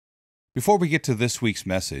Before we get to this week's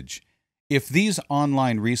message, if these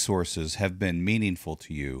online resources have been meaningful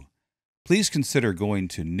to you, please consider going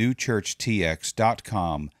to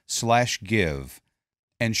newchurchtx.com/give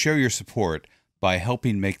and show your support by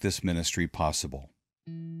helping make this ministry possible.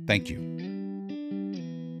 Thank you.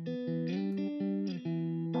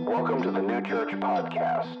 Welcome to the New Church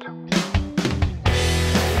Podcast.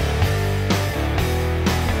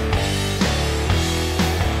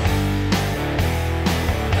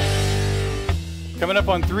 Coming up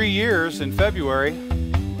on 3 years in February.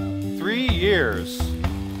 3 years.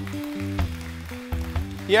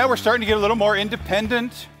 Yeah, we're starting to get a little more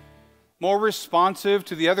independent, more responsive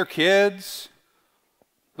to the other kids,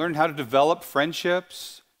 learning how to develop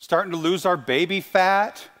friendships, starting to lose our baby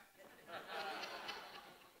fat,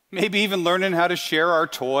 maybe even learning how to share our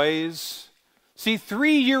toys. See,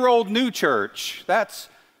 3-year-old New Church, that's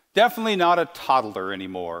definitely not a toddler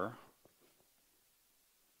anymore.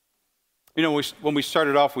 You know, when we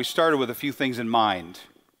started off, we started with a few things in mind.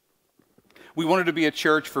 We wanted to be a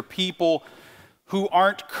church for people who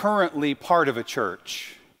aren't currently part of a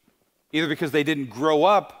church, either because they didn't grow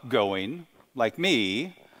up going, like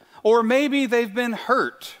me, or maybe they've been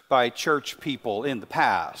hurt by church people in the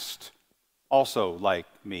past, also like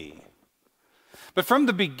me. But from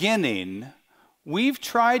the beginning, we've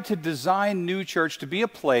tried to design New Church to be a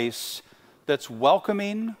place that's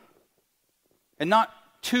welcoming and not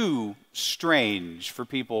too strange for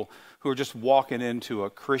people who are just walking into a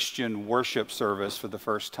Christian worship service for the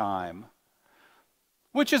first time,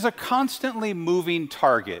 which is a constantly moving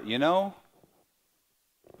target, you know?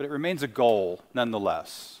 But it remains a goal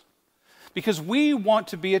nonetheless. Because we want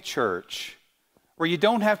to be a church where you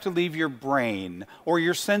don't have to leave your brain or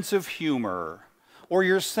your sense of humor or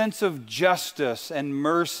your sense of justice and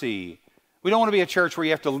mercy. We don't want to be a church where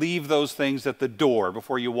you have to leave those things at the door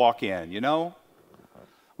before you walk in, you know?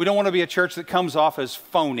 We don't want to be a church that comes off as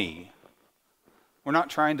phony. We're not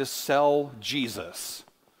trying to sell Jesus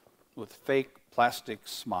with fake plastic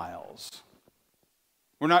smiles.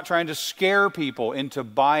 We're not trying to scare people into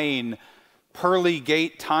buying pearly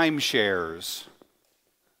gate timeshares,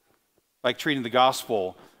 like treating the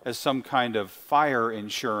gospel as some kind of fire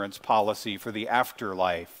insurance policy for the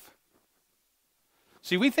afterlife.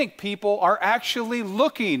 See, we think people are actually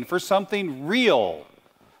looking for something real,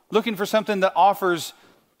 looking for something that offers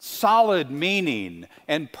solid meaning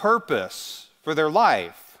and purpose for their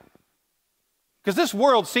life. Because this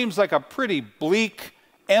world seems like a pretty bleak,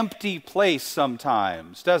 empty place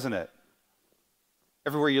sometimes, doesn't it?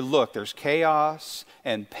 Everywhere you look, there's chaos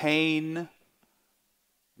and pain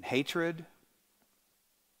and hatred.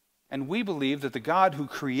 And we believe that the God who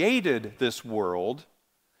created this world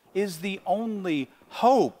is the only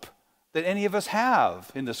hope that any of us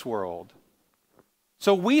have in this world.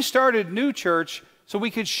 So we started New Church so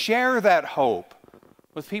we could share that hope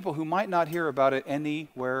with people who might not hear about it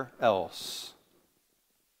anywhere else.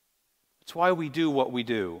 It's why we do what we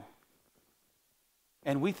do.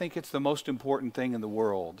 And we think it's the most important thing in the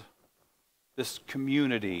world. This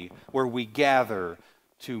community where we gather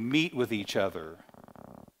to meet with each other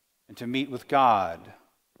and to meet with God.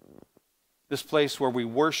 This place where we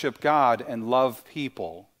worship God and love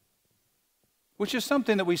people. Which is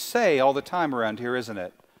something that we say all the time around here, isn't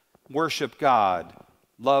it? Worship God,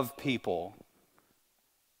 love people.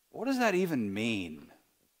 What does that even mean?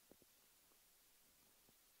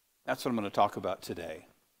 That's what I'm going to talk about today.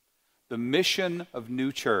 The mission of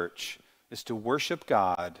New Church is to worship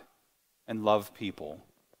God and love people.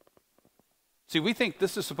 See, we think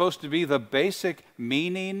this is supposed to be the basic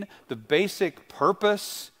meaning, the basic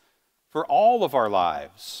purpose for all of our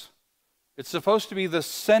lives. It's supposed to be the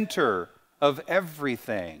center of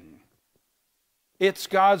everything. It's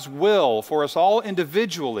God's will for us all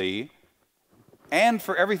individually and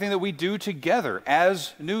for everything that we do together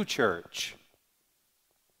as New Church.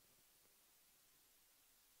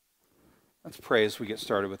 Let's pray as we get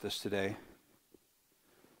started with this today.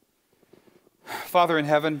 Father in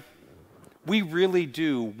heaven, we really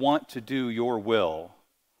do want to do your will.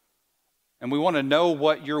 And we want to know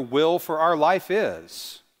what your will for our life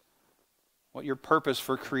is. What your purpose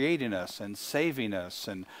for creating us and saving us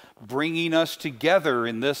and bringing us together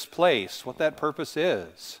in this place, what that purpose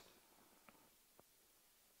is.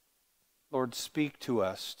 Lord, speak to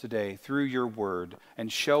us today through your word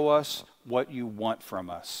and show us what you want from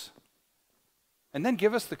us. And then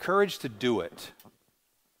give us the courage to do it.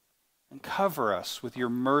 And cover us with your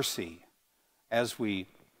mercy as we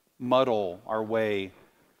muddle our way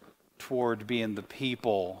toward being the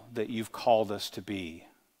people that you've called us to be.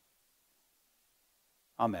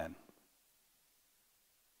 Amen.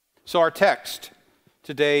 So our text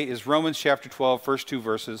today is Romans chapter 12, first 2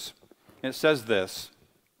 verses. And it says this: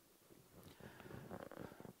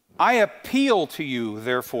 I appeal to you,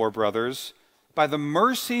 therefore, brothers, by the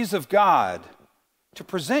mercies of God, to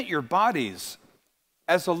present your bodies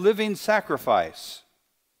as a living sacrifice,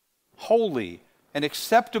 holy and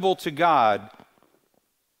acceptable to God,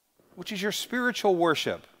 which is your spiritual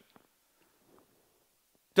worship.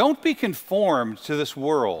 Don't be conformed to this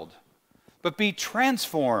world, but be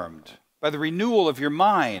transformed by the renewal of your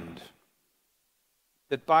mind,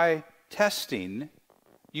 that by testing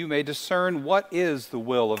you may discern what is the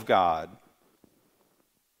will of God,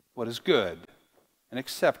 what is good and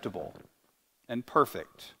acceptable and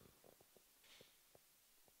perfect.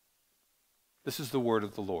 This is the word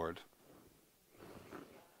of the Lord.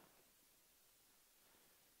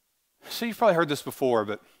 So you've probably heard this before,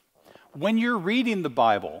 but when you're reading the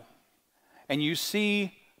Bible and you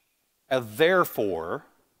see a therefore,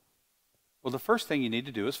 well, the first thing you need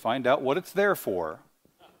to do is find out what it's there for.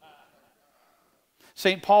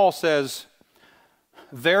 St. Paul says,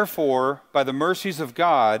 therefore, by the mercies of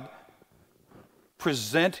God,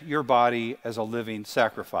 present your body as a living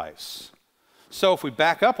sacrifice. So if we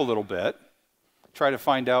back up a little bit, try to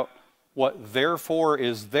find out what therefore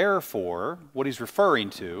is there for, what he's referring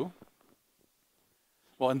to.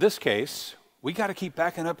 Well, in this case, we got to keep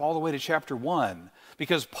backing up all the way to chapter 1,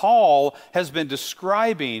 because Paul has been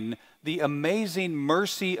describing the amazing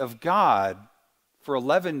mercy of God for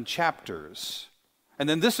 11 chapters. And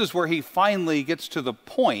then this is where he finally gets to the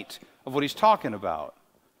point of what he's talking about,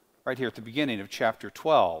 right here at the beginning of chapter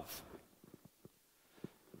 12.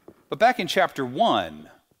 But back in chapter 1,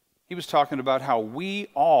 he was talking about how we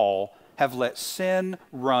all have let sin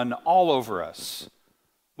run all over us.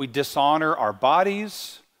 We dishonor our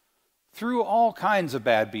bodies through all kinds of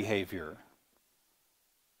bad behavior.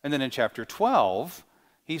 And then in chapter 12,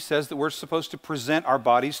 he says that we're supposed to present our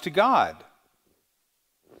bodies to God.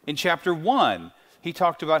 In chapter 1, he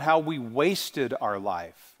talked about how we wasted our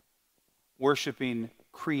life worshiping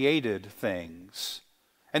created things.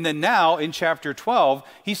 And then now in chapter 12,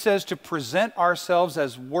 he says to present ourselves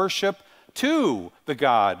as worship to the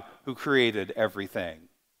God who created everything.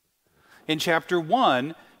 In chapter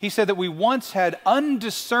 1, he said that we once had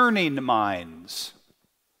undiscerning minds,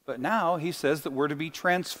 but now he says that we're to be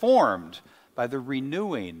transformed by the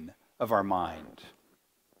renewing of our mind.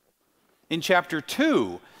 In chapter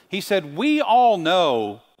 2, he said we all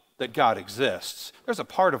know that God exists. There's a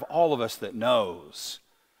part of all of us that knows.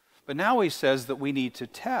 But now he says that we need to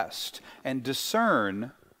test and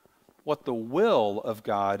discern what the will of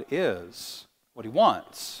God is, what he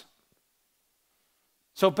wants.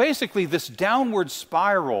 So basically, this downward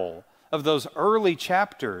spiral of those early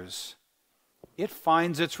chapters, it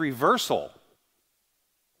finds its reversal,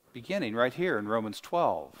 beginning right here in Romans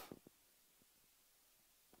 12.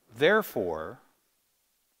 Therefore,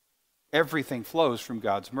 everything flows from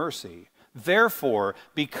God's mercy. Therefore,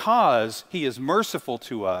 because he is merciful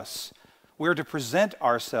to us, we're to present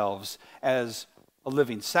ourselves as a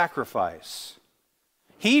living sacrifice.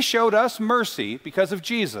 He showed us mercy because of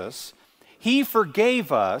Jesus. He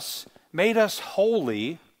forgave us, made us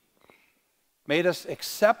holy, made us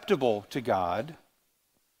acceptable to God,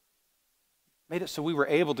 made it so we were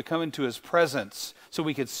able to come into his presence, so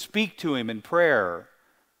we could speak to him in prayer,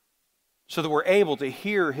 so that we're able to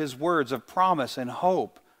hear his words of promise and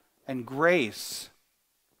hope and grace.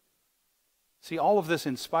 See, all of this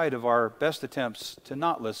in spite of our best attempts to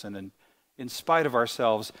not listen, and in spite of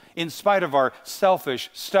ourselves, in spite of our selfish,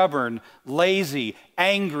 stubborn, lazy,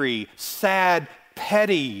 angry, sad,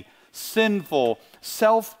 petty, sinful,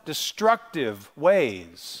 self-destructive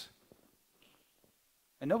ways.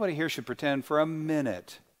 And nobody here should pretend for a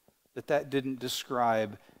minute that that didn't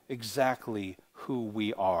describe exactly who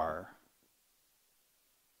we are.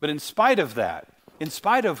 But in spite of that, in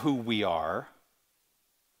spite of who we are,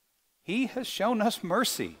 he has shown us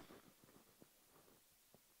mercy.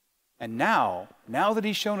 And now that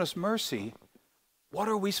he's shown us mercy, what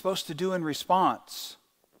are we supposed to do in response?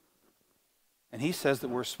 And he says that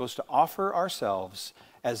we're supposed to offer ourselves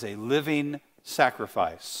as a living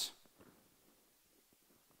sacrifice.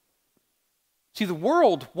 See, the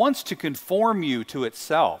world wants to conform you to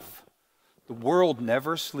itself. The world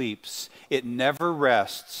never sleeps. It never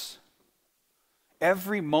rests.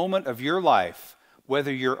 Every moment of your life,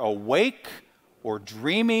 whether you're awake or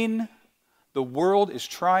dreaming, the world is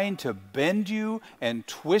trying to bend you and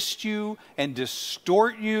twist you and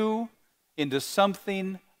distort you into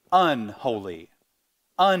something unholy,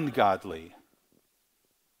 ungodly,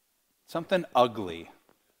 something ugly.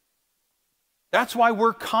 That's why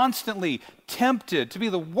we're constantly tempted to be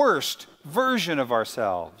the worst version of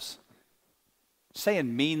ourselves,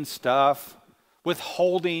 saying mean stuff,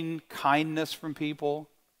 withholding kindness from people,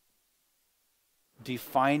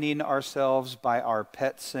 defining ourselves by our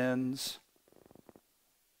pet sins,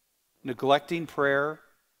 neglecting prayer,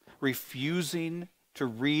 refusing to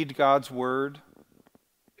read God's word,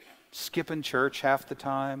 skipping church half the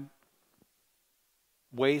time,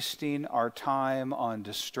 wasting our time on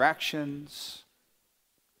distractions,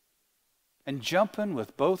 and jumping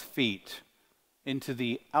with both feet into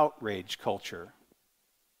the outrage culture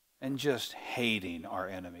and just hating our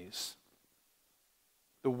enemies.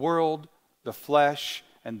 The world, the flesh,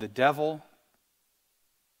 and the devil,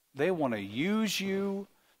 they want to use you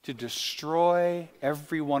to destroy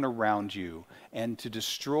everyone around you and to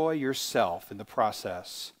destroy yourself in the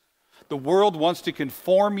process. The world wants to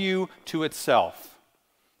conform you to itself.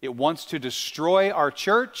 It wants to destroy our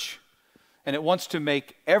church, and it wants to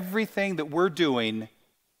make everything that we're doing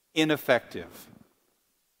ineffective.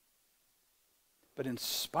 But in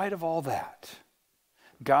spite of all that,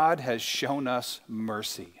 God has shown us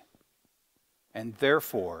mercy, and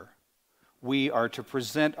therefore we are to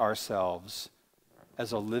present ourselves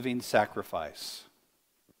as a living sacrifice.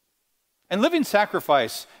 And living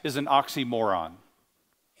sacrifice is an oxymoron.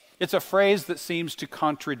 It's a phrase that seems to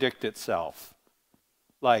contradict itself,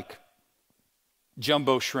 like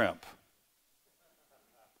jumbo shrimp,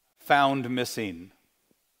 found missing,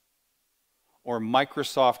 or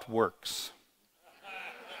Microsoft Works.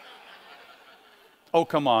 Oh,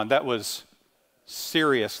 come on, that was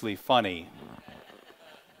seriously funny.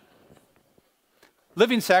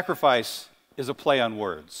 Living sacrifice is a play on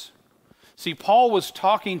words. See, Paul was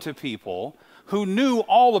talking to people who knew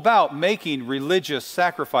all about making religious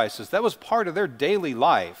sacrifices. That was part of their daily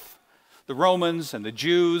life. The Romans and the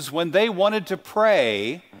Jews, when they wanted to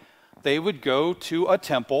pray, they would go to a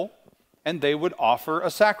temple and they would offer a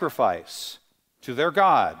sacrifice to their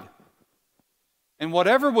God. And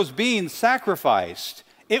whatever was being sacrificed,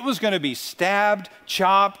 it was going to be stabbed,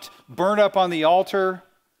 chopped, burned up on the altar.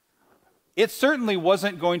 It certainly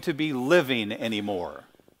wasn't going to be living anymore.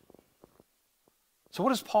 So what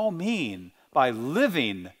does Paul mean by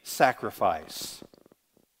living sacrifice?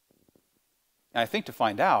 And I think to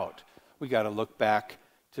find out, we got to look back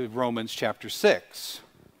to Romans chapter 6.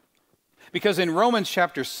 Because in Romans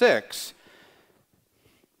chapter 6,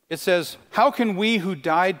 it says, "How can we who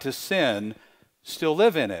died to sin still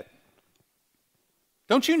live in it?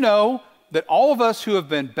 Don't you know that all of us who have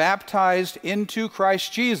been baptized into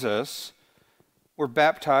Christ Jesus were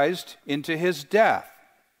baptized into his death?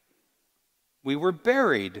 We were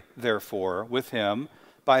buried, therefore, with him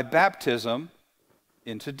by baptism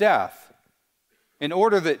into death, in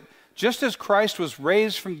order that just as Christ was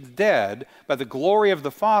raised from the dead by the glory of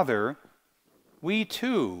the Father, we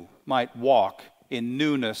too might walk in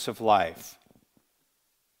newness of life.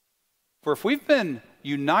 For if we've been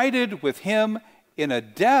united with him in a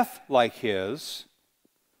death like his,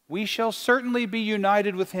 we shall certainly be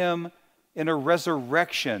united with him in a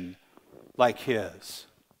resurrection like his."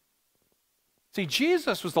 See,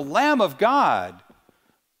 Jesus was the Lamb of God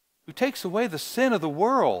who takes away the sin of the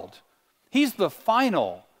world. He's the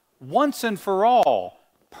final, once and for all,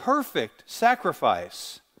 perfect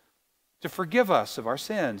sacrifice to forgive us of our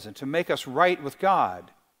sins and to make us right with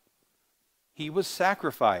God. He was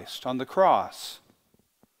sacrificed on the cross,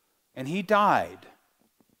 and he died.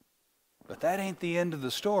 But that ain't the end of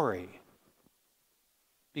the story,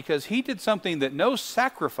 because he did something that no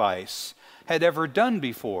sacrifice had ever done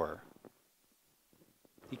before.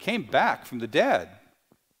 He came back from the dead.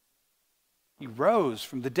 He rose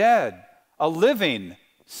from the dead, a living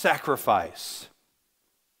sacrifice.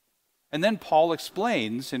 And then Paul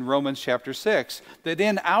explains in Romans chapter 6 that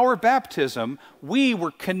in our baptism, we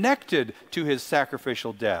were connected to his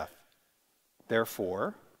sacrificial death.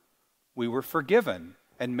 Therefore, we were forgiven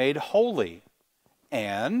and made holy.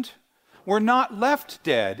 And we're not left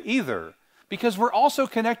dead either, because we're also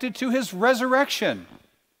connected to his resurrection.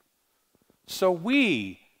 So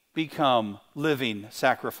we become living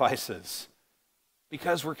sacrifices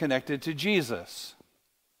because we're connected to Jesus.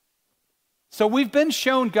 So we've been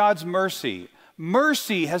shown God's mercy.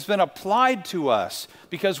 Mercy has been applied to us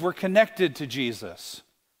because we're connected to Jesus.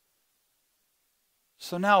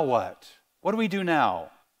 So now what? What do we do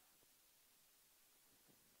now?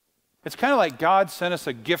 It's kind of like God sent us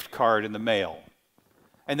a gift card in the mail.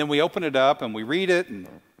 And then we open it up and we read it and,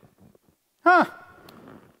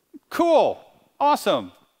 cool,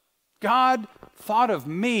 awesome. God thought of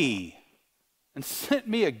me and sent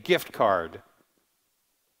me a gift card.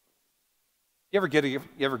 You ever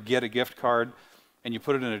get a gift card and you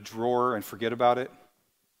put it in a drawer and forget about it?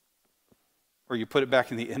 Or you put it back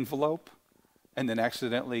in the envelope and then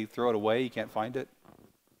accidentally throw it away, you can't find it?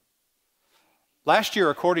 Last year,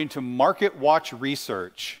 according to Market Watch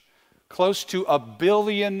research, close to $1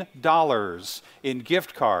 billion in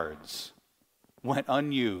gift cards went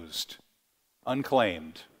unused,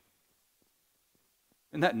 unclaimed.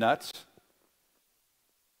 Isn't that nuts?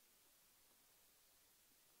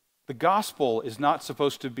 The gospel is not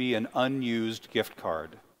supposed to be an unused gift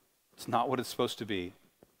card. It's not what it's supposed to be.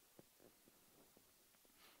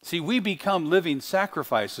 See, we become living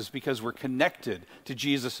sacrifices because we're connected to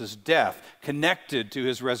Jesus' death, connected to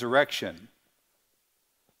his resurrection.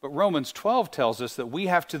 But Romans 12 tells us that we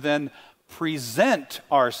have to then present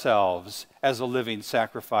ourselves as a living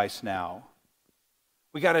sacrifice now.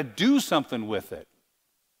 We got to do something with it.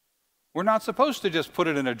 We're not supposed to just put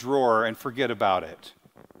it in a drawer and forget about it.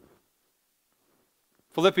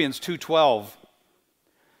 Philippians 2:12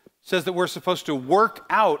 says that we're supposed to work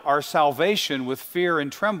out our salvation with fear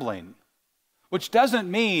and trembling, which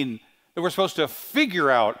doesn't mean that we're supposed to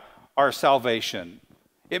figure out our salvation.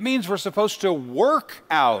 It means we're supposed to work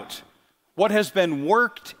out what has been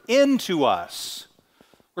worked into us.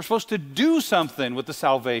 We're supposed to do something with the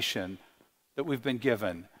salvation that we've been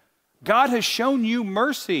given. God has shown you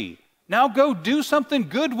mercy. Now go do something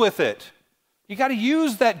good with it. You got to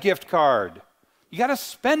use that gift card. You got to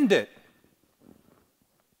spend it.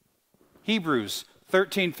 Hebrews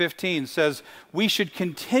 13:15 says we should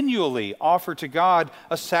continually offer to God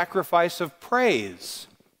a sacrifice of praise.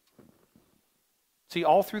 See,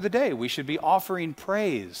 all through the day we should be offering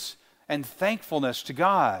praise and thankfulness to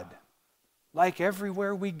God, like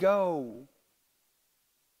everywhere we go.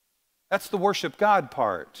 That's the worship God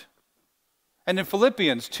part. And in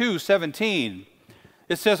Philippians 2:17,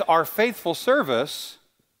 it says our faithful service,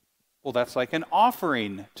 well, that's like an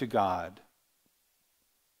offering to God.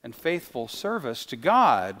 And faithful service to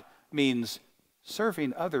God means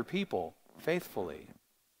serving other people faithfully.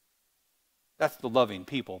 That's the loving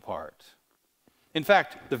people part. In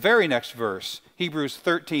fact, the very next verse, Hebrews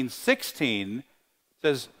 13:16,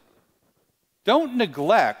 says, don't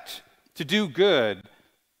neglect to do good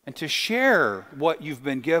and to share what you've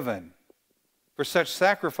been given, for such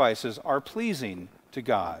sacrifices are pleasing to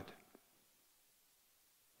God.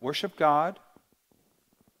 Worship God,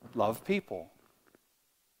 love people.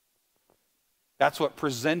 That's what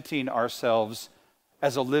presenting ourselves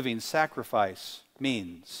as a living sacrifice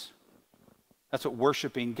means. That's what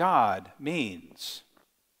worshiping God means.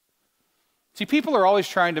 See, people are always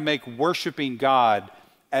trying to make worshiping God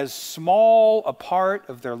as small a part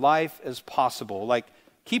of their life as possible, like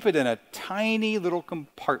keep it in a tiny little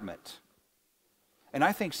compartment. And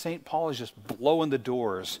I think St. Paul is just blowing the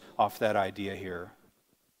doors off that idea here.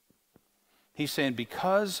 He's saying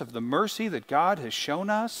because of the mercy that God has shown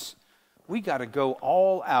us, we got to go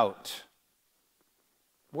all out.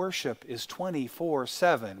 Worship is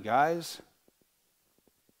 24/7, guys.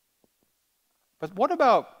 But what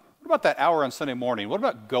about that hour on Sunday morning? What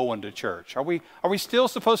about going to church? Are we still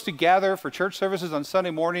supposed to gather for church services on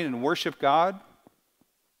Sunday morning and worship God?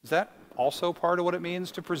 Is that also part of what it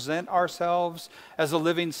means to present ourselves as a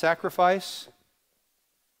living sacrifice?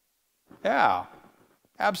 Yeah,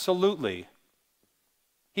 absolutely.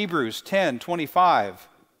 Hebrews 10:25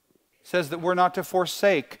 says that we're not to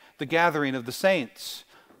forsake the gathering of the saints,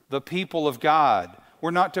 the people of God. We're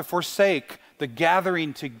not to forsake the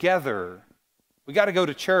gathering together. We got to go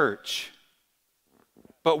to church.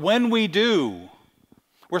 But when we do,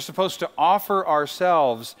 we're supposed to offer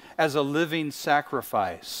ourselves as a living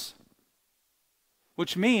sacrifice,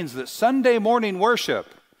 which means that Sunday morning worship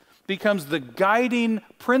becomes the guiding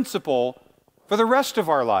principle for the rest of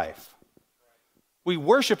our life. We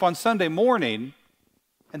worship on Sunday morning,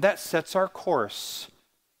 and that sets our course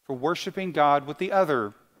for worshiping God with the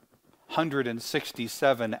other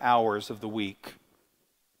 167 hours of the week.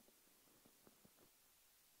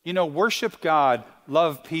 You know, worship God,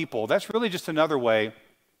 love people. That's really just another way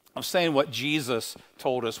of saying what Jesus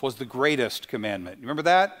told us was the greatest commandment. You remember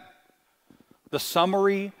that? The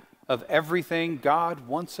summary of everything God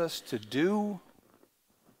wants us to do.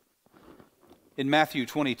 In Matthew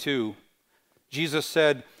 22, Jesus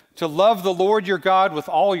said, to love the Lord your God with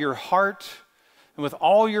all your heart and with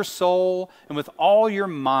all your soul and with all your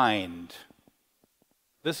mind.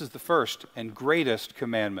 This is the first and greatest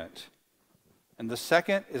commandment. And the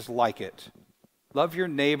second is like it. Love your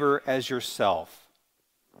neighbor as yourself.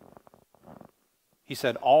 He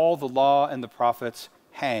said all the law and the prophets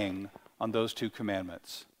hang on those two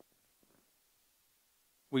commandments.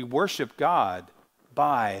 We worship God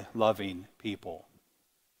by loving people.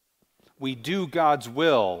 We do God's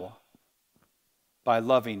will by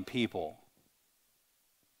loving people.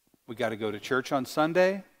 We got to go to church on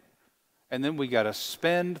Sunday, and then we got to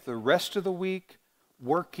spend the rest of the week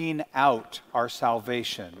working out our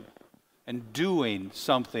salvation and doing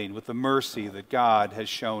something with the mercy that God has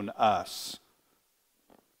shown us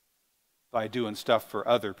by doing stuff for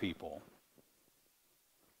other people.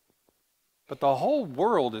 But the whole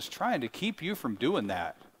world is trying to keep you from doing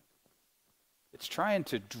that. It's trying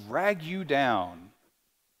to drag you down.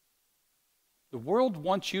 The world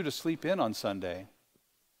wants you to sleep in on Sunday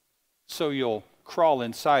so you'll crawl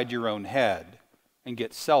inside your own head and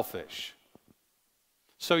get selfish.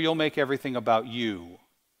 So you'll make everything about you.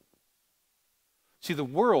 See, the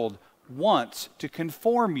world wants to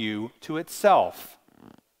conform you to itself.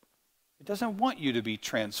 It doesn't want you to be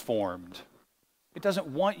transformed. It doesn't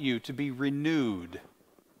want you to be renewed.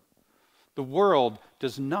 The world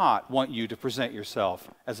does not want you to present yourself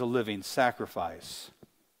as a living sacrifice.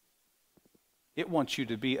 It wants you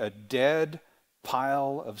to be a dead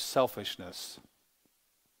pile of selfishness.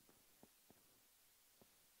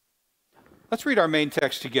 Let's read our main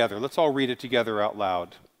text together. Let's all read it together out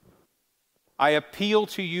loud. I appeal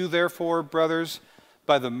to you, therefore, brothers,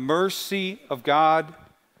 by the mercy of God,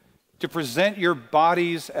 to present your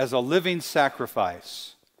bodies as a living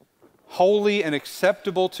sacrifice, holy and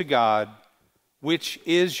acceptable to God, which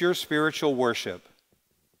is your spiritual worship.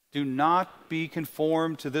 Do not be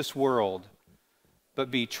conformed to this world, but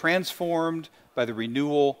be transformed by the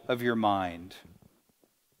renewal of your mind.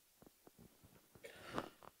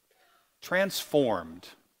 Transformed.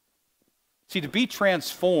 See, to be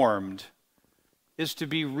transformed is to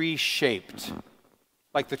be reshaped,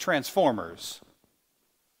 like the Transformers.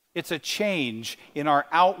 It's a change in our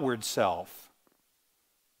outward self,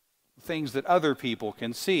 things that other people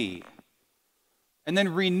can see. And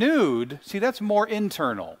then renewed, see, that's more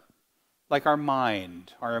internal, like our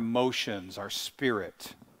mind, our emotions, our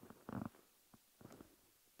spirit.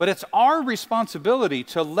 But it's our responsibility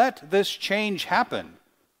to let this change happen,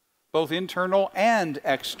 both internal and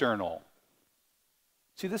external.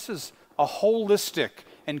 See, this is a holistic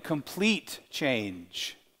and complete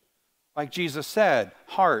change. Like Jesus said,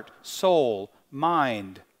 heart, soul,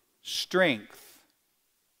 mind, strength,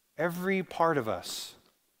 every part of us.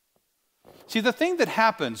 See, the thing that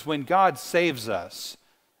happens when God saves us,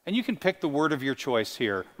 and you can pick the word of your choice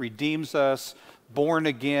here, redeems us, born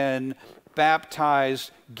again,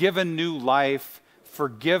 baptized, given new life,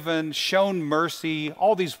 forgiven, shown mercy,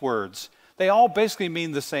 all these words, they all basically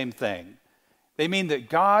mean the same thing. They mean that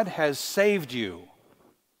God has saved you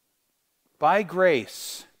by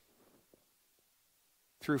grace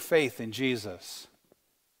through faith in Jesus.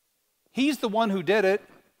 He's the one who did it.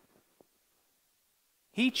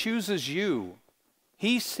 He chooses you.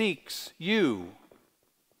 He seeks you.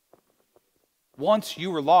 Once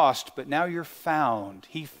you were lost, but now you're found.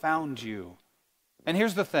 He found you. And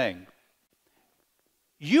here's the thing.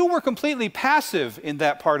 You were completely passive in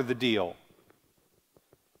that part of the deal.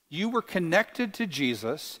 You were connected to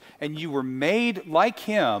Jesus, and you were made like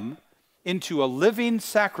him into a living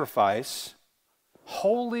sacrifice,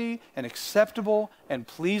 holy and acceptable and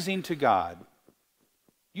pleasing to God.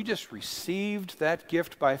 You just received that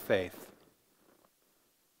gift by faith.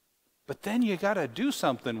 But then you got to do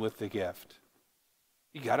something with the gift.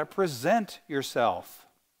 You got to present yourself.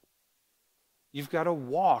 You've got to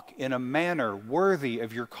walk in a manner worthy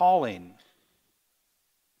of your calling.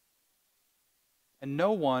 And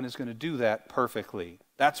no one is going to do that perfectly.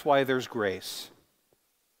 That's why there's grace.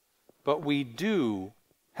 But we do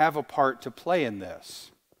have a part to play in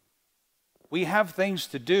this. We have things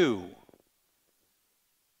to do.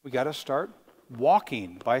 We got to start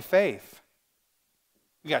walking by faith.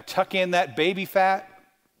 We got to tuck in that baby fat,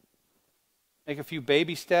 make a few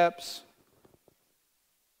baby steps,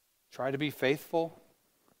 try to be faithful.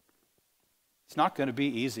 It's not going to be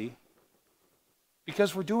easy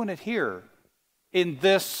because we're doing it here in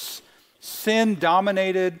this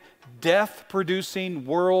sin-dominated, death-producing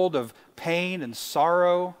world of pain and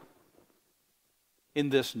sorrow, in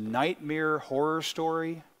this nightmare horror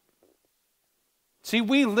story. See,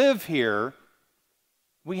 we live here,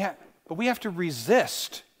 but we have to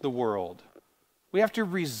resist the world. We have to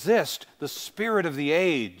resist the spirit of the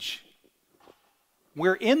age.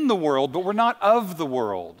 We're in the world, but we're not of the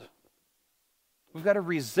world. We've got to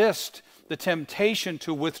resist the temptation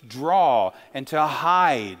to withdraw and to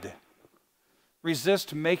hide.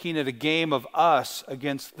 Resist making it a game of us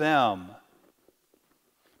against them.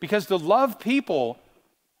 Because to love people,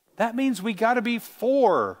 that means we got to be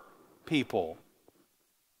for people,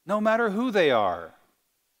 no matter who they are.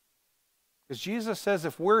 Because Jesus says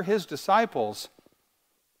if we're his disciples,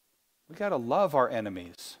 we got to love our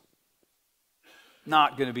enemies.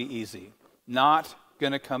 Not going to be easy. Not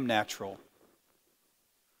going to come natural.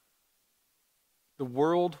 The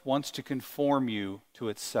world wants to conform you to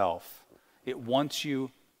itself. It wants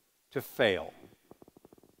you to fail.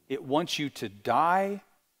 It wants you to die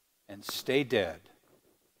and stay dead.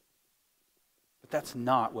 But that's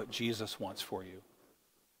not what Jesus wants for you.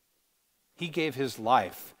 He gave his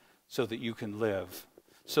life so that you can live,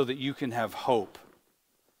 so that you can have hope,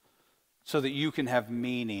 so that you can have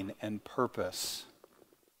meaning and purpose.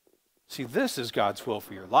 See, this is God's will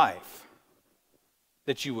for your life.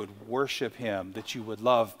 That you would worship him, that you would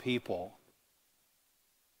love people.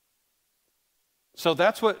 So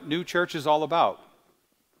that's what New Church is all about.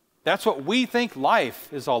 That's what we think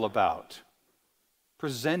life is all about.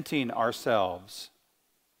 Presenting ourselves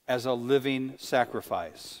as a living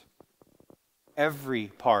sacrifice. Every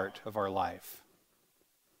part of our life.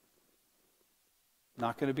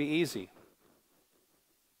 Not going to be easy.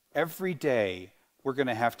 Every day we're going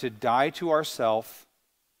to have to die to ourselves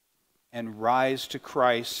and rise to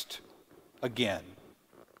Christ again.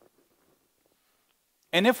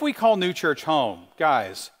 And if we call New Church home,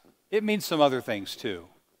 guys, it means some other things too.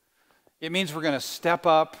 It means we're going to step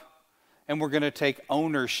up and we're going to take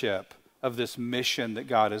ownership of this mission that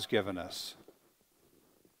God has given us.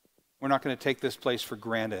 We're not going to take this place for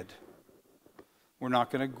granted. We're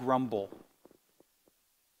not going to grumble.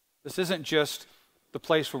 This isn't just the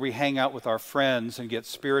place where we hang out with our friends and get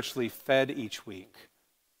spiritually fed each week.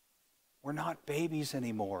 We're not babies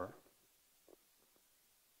anymore.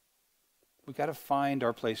 We've got to find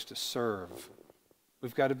our place to serve.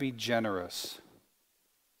 We've got to be generous.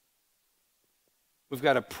 We've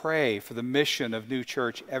got to pray for the mission of New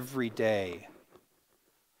Church every day.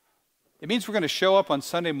 It means we're going to show up on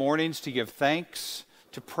Sunday mornings to give thanks,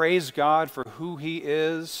 to praise God for who he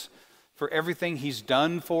is, for everything he's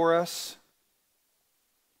done for us.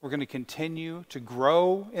 We're going to continue to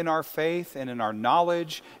grow in our faith and in our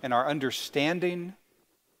knowledge and our understanding.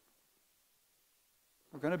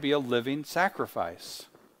 We're going to be a living sacrifice.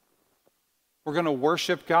 We're going to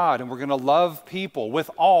worship God and we're going to love people with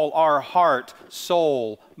all our heart,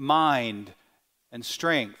 soul, mind, and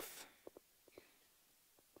strength.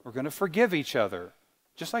 We're going to forgive each other,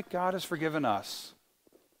 just like God has forgiven us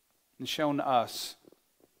and shown us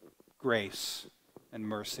grace and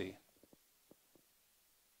mercy.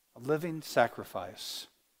 A living sacrifice,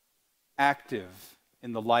 active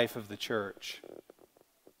in the life of the church,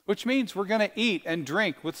 which means we're going to eat and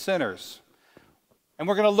drink with sinners. And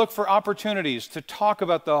we're going to look for opportunities to talk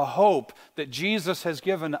about the hope that Jesus has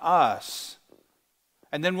given us.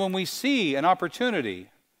 And then when we see an opportunity,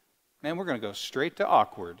 man, we're going to go straight to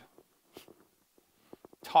awkward.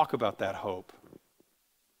 Talk about that hope.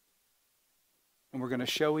 And we're going to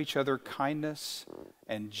show each other kindness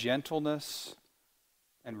and gentleness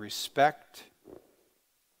and respect.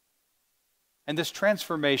 And this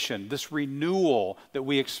transformation, this renewal that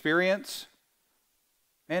we experience,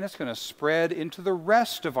 man, it's going to spread into the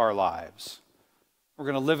rest of our lives. We're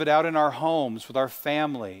going to live it out in our homes, with our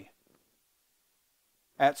family,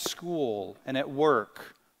 at school and at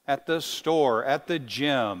work, at the store, at the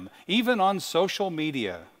gym, even on social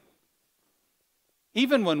media.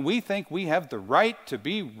 Even when we think we have the right to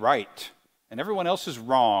be right and everyone else is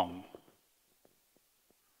wrong.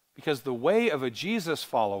 Because the way of a Jesus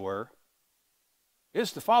follower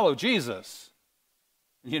is to follow Jesus.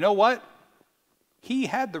 You know what? He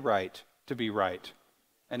had the right to be right,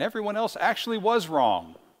 and everyone else actually was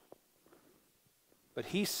wrong. But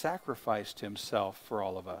he sacrificed himself for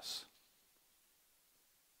all of us.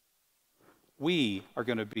 We are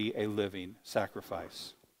going to be a living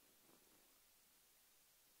sacrifice.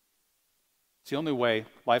 It's the only way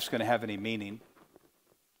life's going to have any meaning.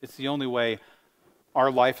 It's the only way our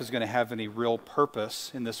life is going to have any real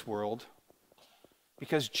purpose in this world.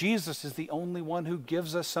 Because Jesus is the only one who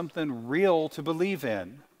gives us something real to believe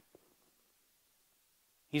in.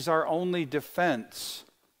 He's our only defense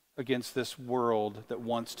against this world that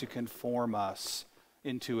wants to conform us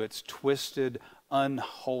into its twisted,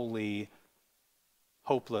 unholy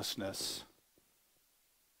hopelessness.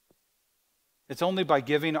 It's only by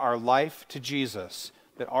giving our life to Jesus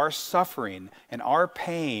that our suffering and our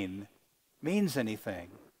pain means anything.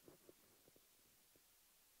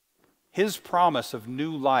 His promise of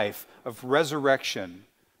new life, of resurrection,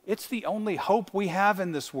 it's the only hope we have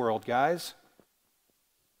in this world, guys.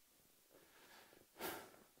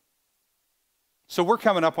 So we're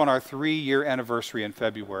coming up on our 3-year anniversary in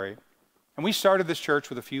February, and we started this church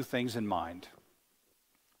with a few things in mind.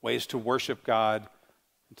 Ways to worship God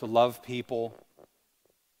and to love people.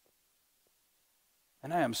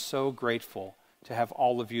 And I am so grateful to have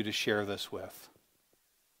all of you to share this with,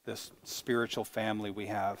 this spiritual family we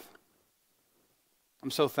have. I'm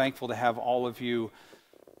so thankful to have all of you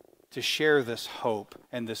to share this hope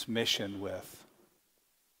and this mission with.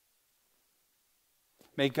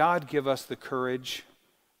 May God give us the courage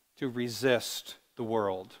to resist the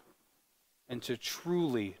world and to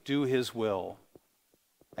truly do His will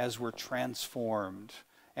as we're transformed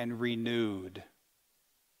and renewed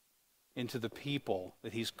into the people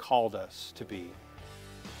that He's called us to be.